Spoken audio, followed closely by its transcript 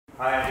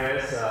Hi,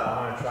 Andreas.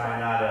 I'm going to try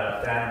not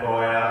to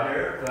fanboy out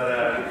here,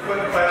 but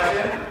quick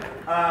question.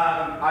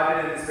 I've been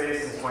in this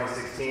space since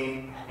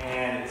 2016,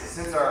 and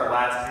since our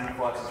last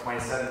influx in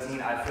 2017,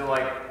 I feel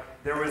like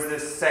there was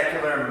this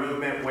secular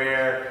movement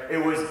where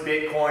it was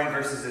Bitcoin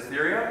versus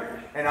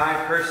Ethereum, and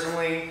I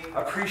personally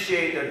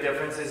appreciate their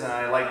differences, and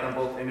I like them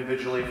both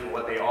individually for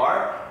what they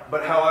are.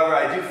 But however,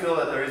 I do feel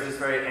that there is this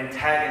very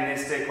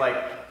antagonistic,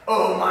 like,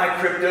 oh, my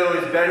crypto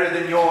is better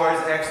than yours,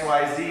 X,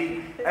 Y,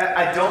 Z.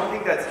 I don't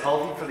think that's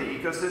healthy for the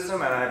ecosystem,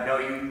 and I know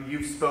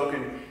you've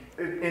spoken,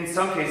 in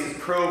some cases,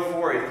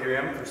 for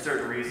Ethereum for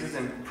certain reasons,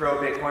 and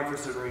pro-Bitcoin for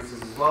certain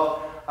reasons as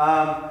well.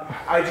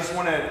 I just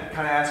want to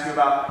kind of ask you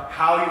about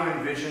how you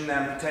envision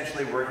them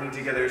potentially working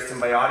together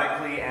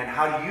symbiotically, and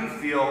how do you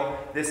feel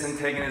this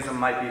antagonism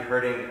might be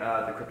hurting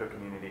the crypto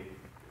community?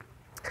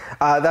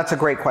 That's a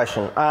great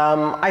question.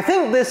 I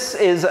think this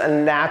is a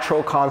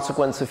natural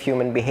consequence of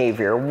human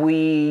behavior.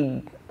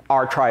 We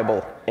are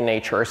tribal in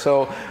nature.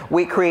 So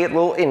we create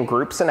little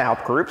in-groups and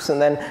out-groups,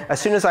 and then as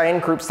soon as our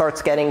in-group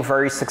starts getting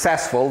very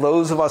successful,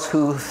 those of us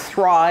who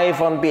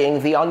thrive on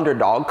being the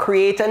underdog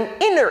create an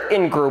inner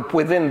in-group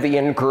within the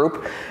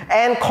in-group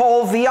and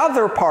call the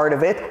other part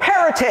of it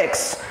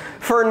heretics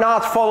for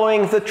not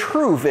following the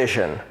true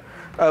vision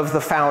of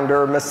the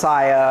founder,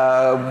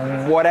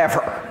 messiah,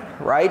 whatever,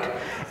 right?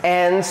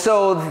 And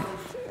so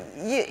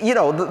you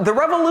know, the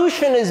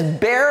revolution is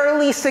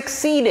barely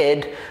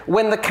succeeded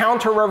when the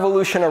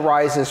counter-revolution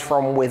arises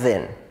from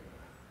within.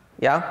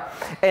 Yeah?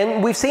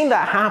 And we've seen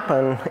that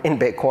happen in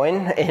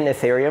Bitcoin, in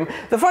Ethereum.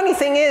 The funny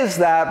thing is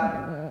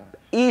that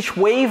each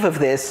wave of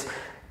this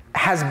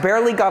has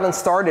barely gotten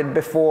started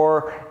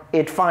before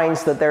it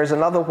finds that there's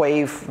another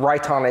wave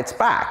right on its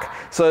back.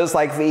 So it's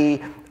like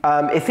the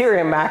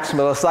Ethereum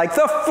maximalist, like,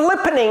 the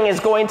flippening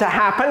is going to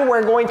happen.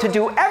 We're going to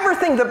do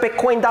everything that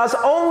Bitcoin does,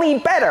 only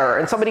better.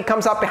 And somebody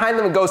comes up behind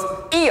them and goes,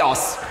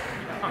 EOS.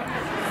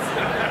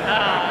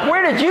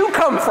 Where did you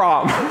come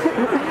from?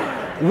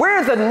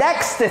 We're the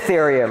next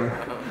Ethereum.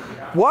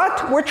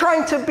 What? We're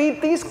trying to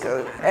beat these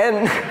guys.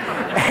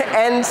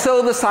 And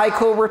so the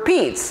cycle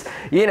repeats.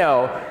 You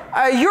know,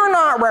 you're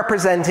not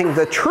representing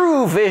the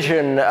true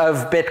vision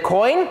of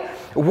Bitcoin.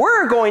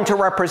 We're going to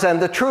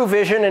represent the true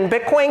vision in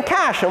Bitcoin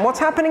Cash. And what's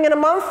happening in a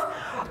month?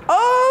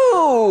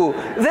 Oh,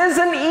 there's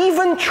an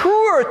even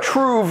truer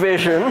true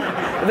vision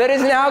that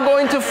is now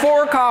going to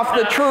fork off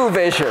the true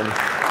vision.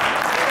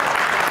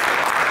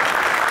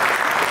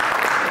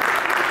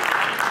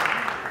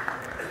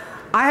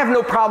 I have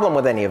no problem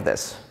with any of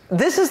this.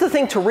 This is the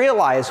thing to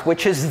realize,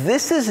 which is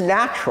this is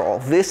natural.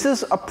 This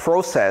is a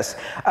process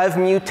of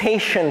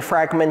mutation,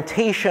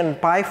 fragmentation,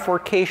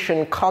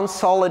 bifurcation,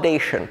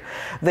 consolidation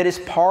that is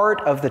part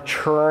of the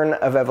churn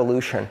of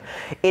evolution.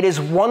 It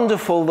is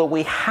wonderful that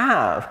we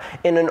have,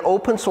 in an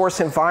open source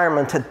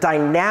environment, a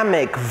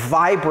dynamic,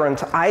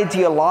 vibrant,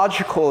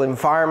 ideological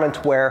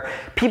environment where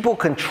people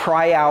can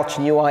try out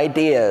new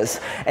ideas.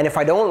 And if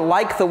I don't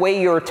like the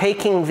way you're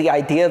taking the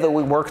idea that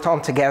we worked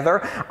on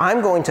together, I'm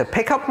going to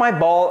pick up my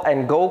ball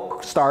and go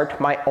start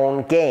my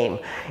own game.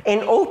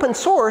 In open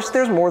source,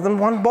 there's more than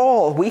one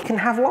ball. We can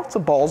have lots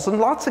of balls and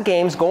lots of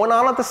games going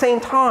on at the same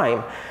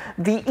time.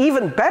 The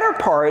even better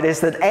part is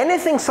that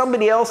anything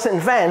somebody else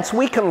invents,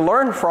 we can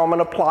learn from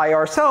and apply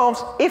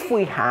ourselves if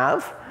we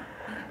have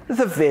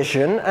the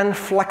vision and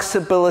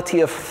flexibility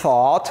of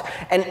thought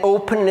and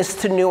openness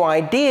to new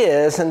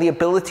ideas and the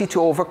ability to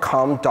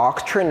overcome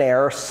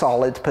doctrinaire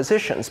solid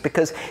positions.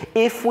 Because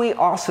if we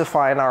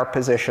ossify in our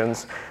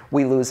positions,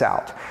 we lose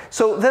out.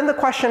 So then the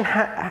question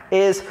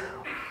is,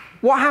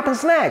 what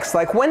happens next?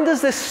 Like, when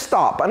does this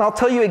stop? And I'll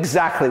tell you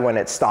exactly when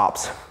it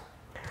stops.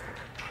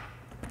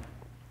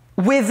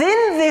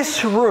 Within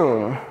this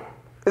room,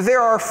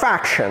 there are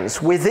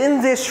factions.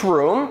 Within this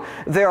room,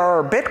 there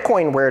are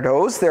Bitcoin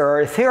weirdos, there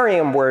are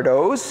Ethereum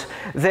weirdos,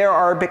 there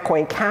are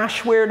Bitcoin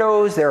Cash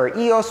weirdos, there are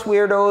EOS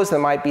weirdos, there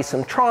might be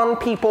some Tron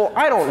people,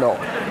 I don't know.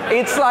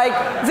 It's like,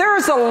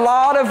 there's a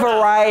lot of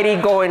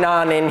variety going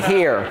on in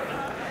here.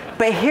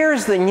 But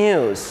here's the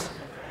news.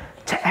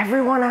 To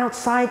everyone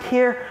outside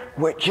here,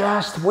 we're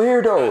just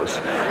weirdos.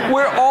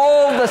 We're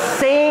all the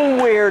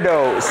same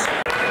weirdos.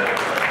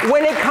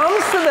 When it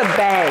comes to the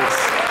banks,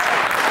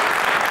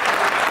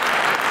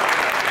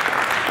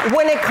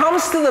 when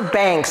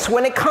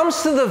it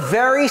comes to the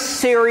very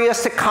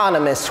serious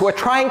economists who are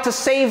trying to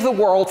save the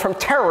world from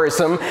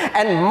terrorism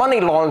and money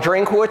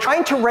laundering, who are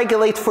trying to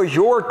regulate for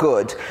your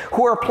good,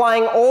 who are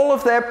applying all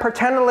of their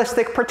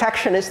paternalistic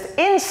protectionist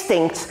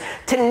instincts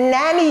to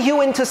nanny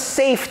you into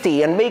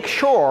safety and make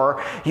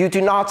sure you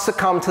do not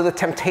succumb to the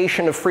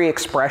temptation of free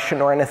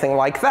expression or anything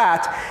like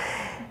that,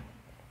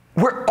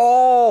 we're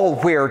all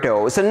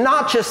weirdos. And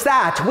not just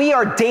that, we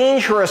are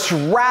dangerous,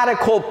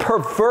 radical,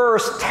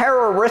 perverse,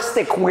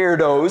 terroristic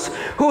weirdos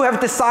who have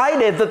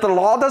decided that the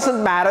law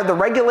doesn't matter, the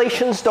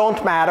regulations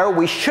don't matter,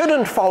 we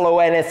shouldn't follow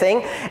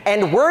anything,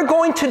 and we're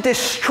going to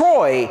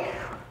destroy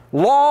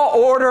law,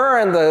 order,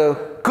 and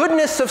the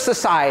goodness of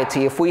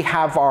society if we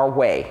have our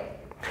way.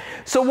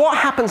 So what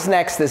happens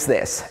next is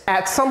this.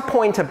 At some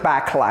point, a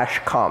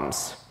backlash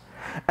comes.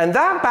 And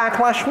that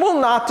backlash will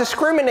not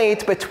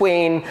discriminate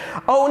between,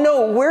 oh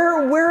no,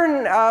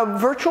 we're a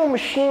virtual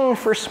machine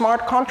for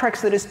smart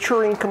contracts that is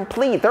Turing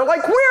complete. They're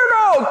like,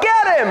 weirdo,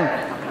 get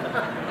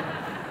him!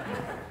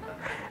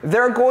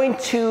 They're going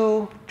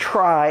to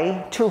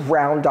try to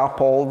round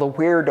up all the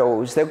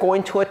weirdos. They're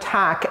going to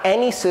attack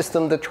any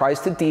system that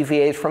tries to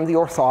deviate from the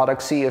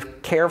orthodoxy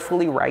of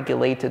carefully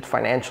regulated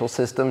financial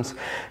systems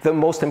that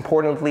most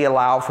importantly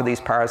allow for these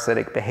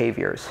parasitic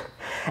behaviors.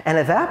 And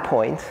at that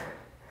point,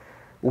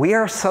 we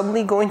are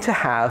suddenly going to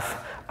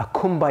have a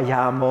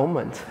kumbaya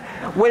moment,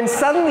 when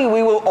suddenly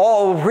we will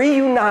all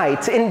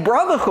reunite in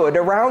brotherhood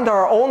around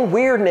our own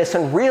weirdness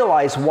and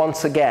realize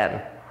once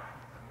again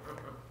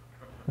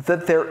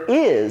that there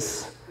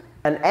is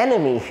an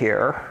enemy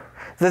here,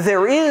 that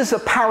there is a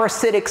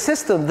parasitic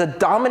system that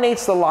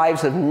dominates the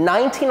lives of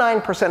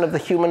 99% of the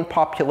human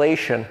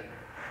population,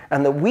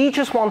 and that we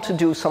just want to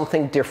do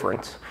something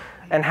different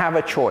and have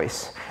a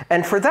choice.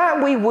 And for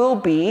that, we will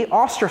be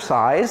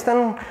ostracized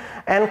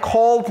and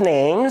called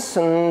names,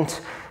 and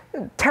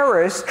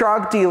terrorists,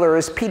 drug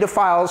dealers,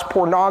 pedophiles,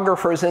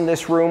 pornographers in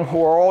this room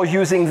who are all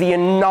using the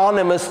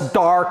anonymous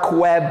dark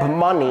web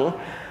money,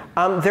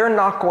 they're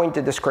not going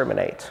to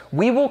discriminate.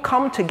 We will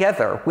come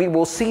together. We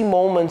will see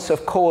moments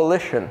of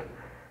coalition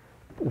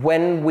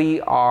when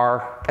we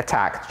are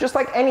attacked, just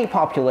like any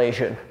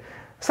population.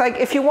 It's like,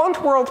 if you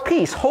want world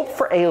peace, hope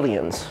for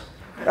aliens.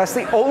 That's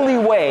the only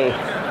way.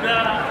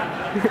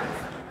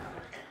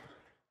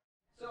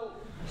 So,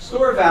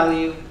 store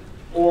value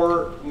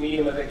or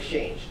medium of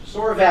exchange.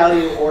 Store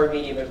value or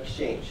medium of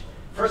exchange.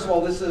 First of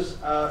all, this is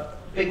a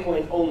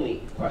Bitcoin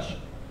only question.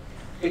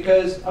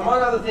 Because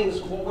among other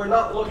things, what we're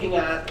not looking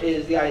at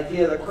is the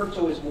idea that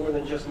crypto is more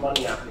than just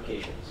money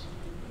applications,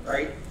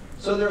 right?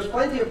 So there's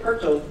plenty of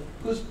crypto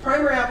whose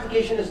primary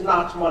application is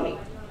not money.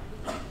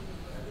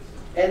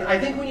 And I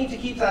think we need to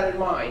keep that in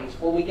mind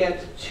when we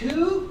get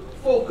too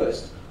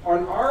focused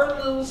on our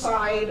little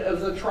side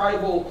of the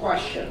tribal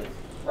question,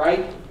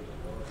 right?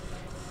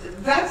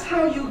 That's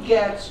how you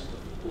get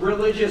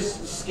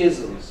religious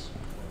schisms.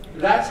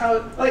 That's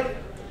how, like,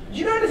 do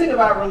you know anything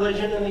about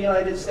religion in the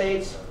United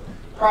States?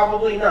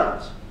 Probably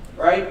not,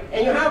 right?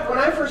 And you have, when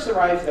I first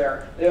arrived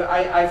there,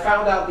 I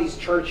found out these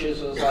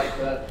churches was like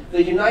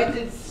the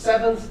United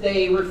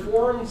Seventh-day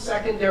Reformed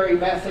Secondary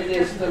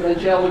Methodist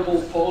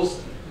Evangelical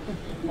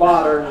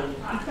Postmodern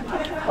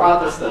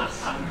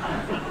Protestants.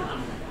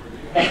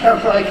 And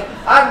I'm like,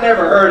 I've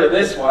never heard of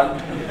this one.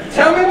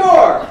 Tell me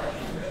more.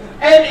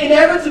 And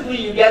inevitably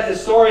you get the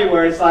story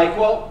where it's like,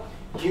 well,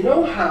 you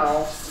know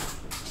how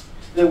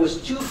there was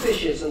 2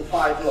 fishes and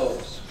 5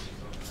 loaves?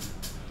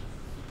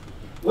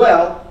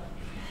 Well,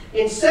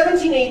 in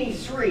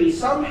 1783,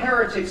 some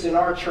heretics in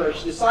our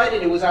church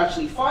decided it was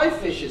actually 5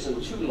 fishes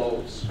and 2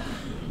 loaves.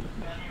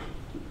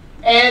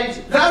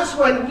 And that's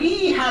when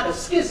we had a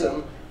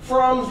schism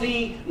from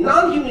the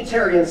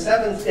non-Unitarian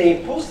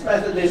Seventh-day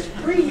Post-Methodist,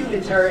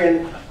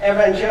 pre-Unitarian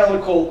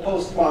Evangelical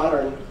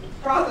Postmodern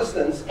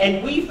Protestants,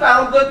 and we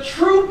found the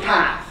true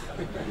path.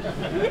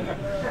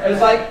 And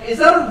it's like, is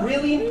that a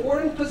really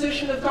important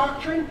position of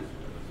doctrine?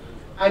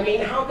 I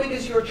mean, how big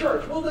is your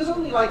church? Well, there's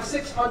only like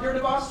 600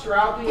 of us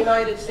throughout the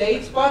United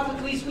States, but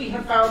at least we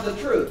have found the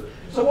truth.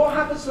 So what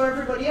happens to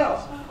everybody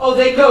else? Oh,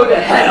 they go to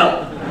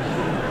hell.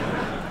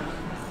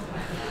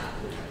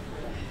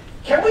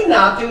 Can we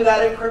not do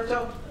that in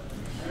crypto?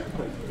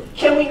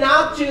 Can we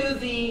not do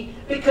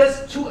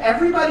because to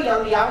everybody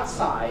on the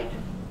outside,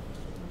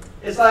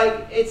 it's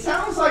like, it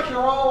sounds like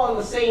you're all on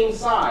the same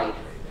side.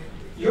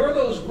 You're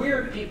those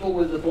weird people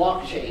with the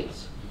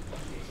blockchains.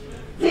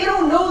 They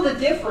don't know the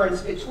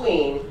difference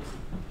between,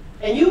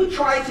 and you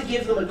try to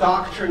give them a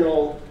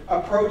doctrinal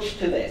approach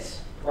to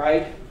this,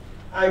 right?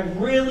 I'm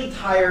really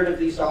tired of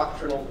these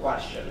doctrinal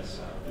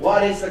questions.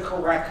 What is the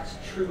correct,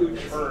 true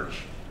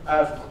church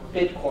of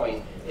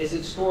Bitcoin? Is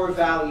it store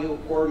value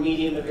or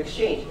medium of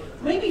exchange?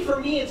 Maybe for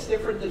me it's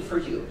different than for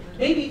you.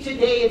 Maybe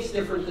today it's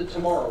different than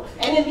tomorrow.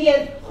 And in the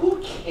end,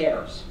 who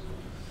cares?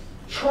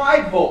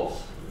 Try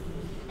both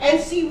and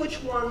see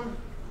which one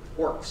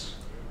works.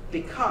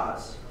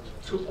 Because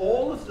to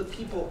all of the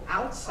people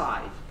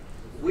outside,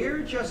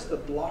 we're just the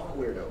block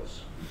weirdos,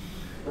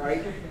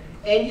 right?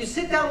 And you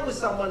sit down with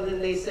someone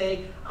and they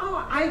say,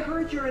 oh, I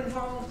heard you're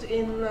involved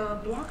in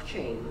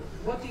blockchain.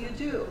 What do you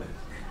do?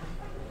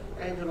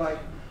 And you're like,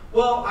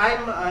 well,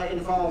 I'm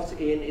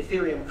involved in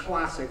Ethereum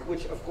Classic,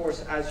 which, of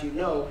course, as you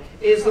know,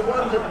 is the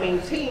one that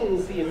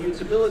maintains the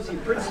immutability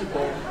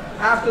principle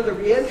after the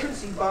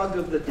reentrancy bug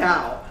of the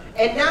DAO.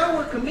 And now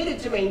we're committed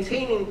to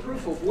maintaining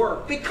proof of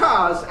work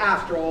because,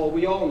 after all,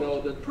 we all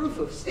know that proof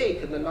of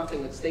stake and the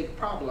nothing at stake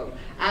problem,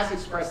 as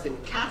expressed in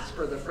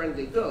Casper the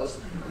Friendly Ghost,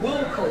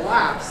 will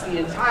collapse the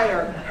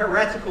entire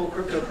heretical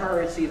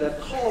cryptocurrency that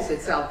calls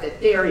itself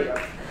Ethereum.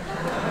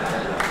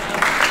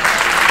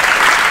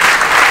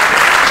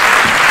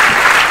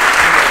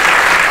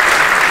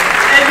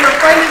 And your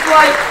friend is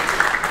like,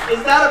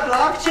 is that a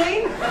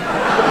blockchain?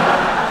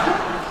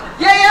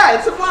 Yeah,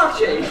 it's a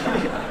blockchain.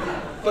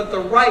 But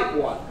the right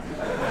one.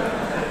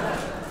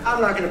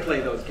 I'm not going to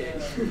play those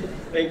games.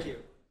 Thank you.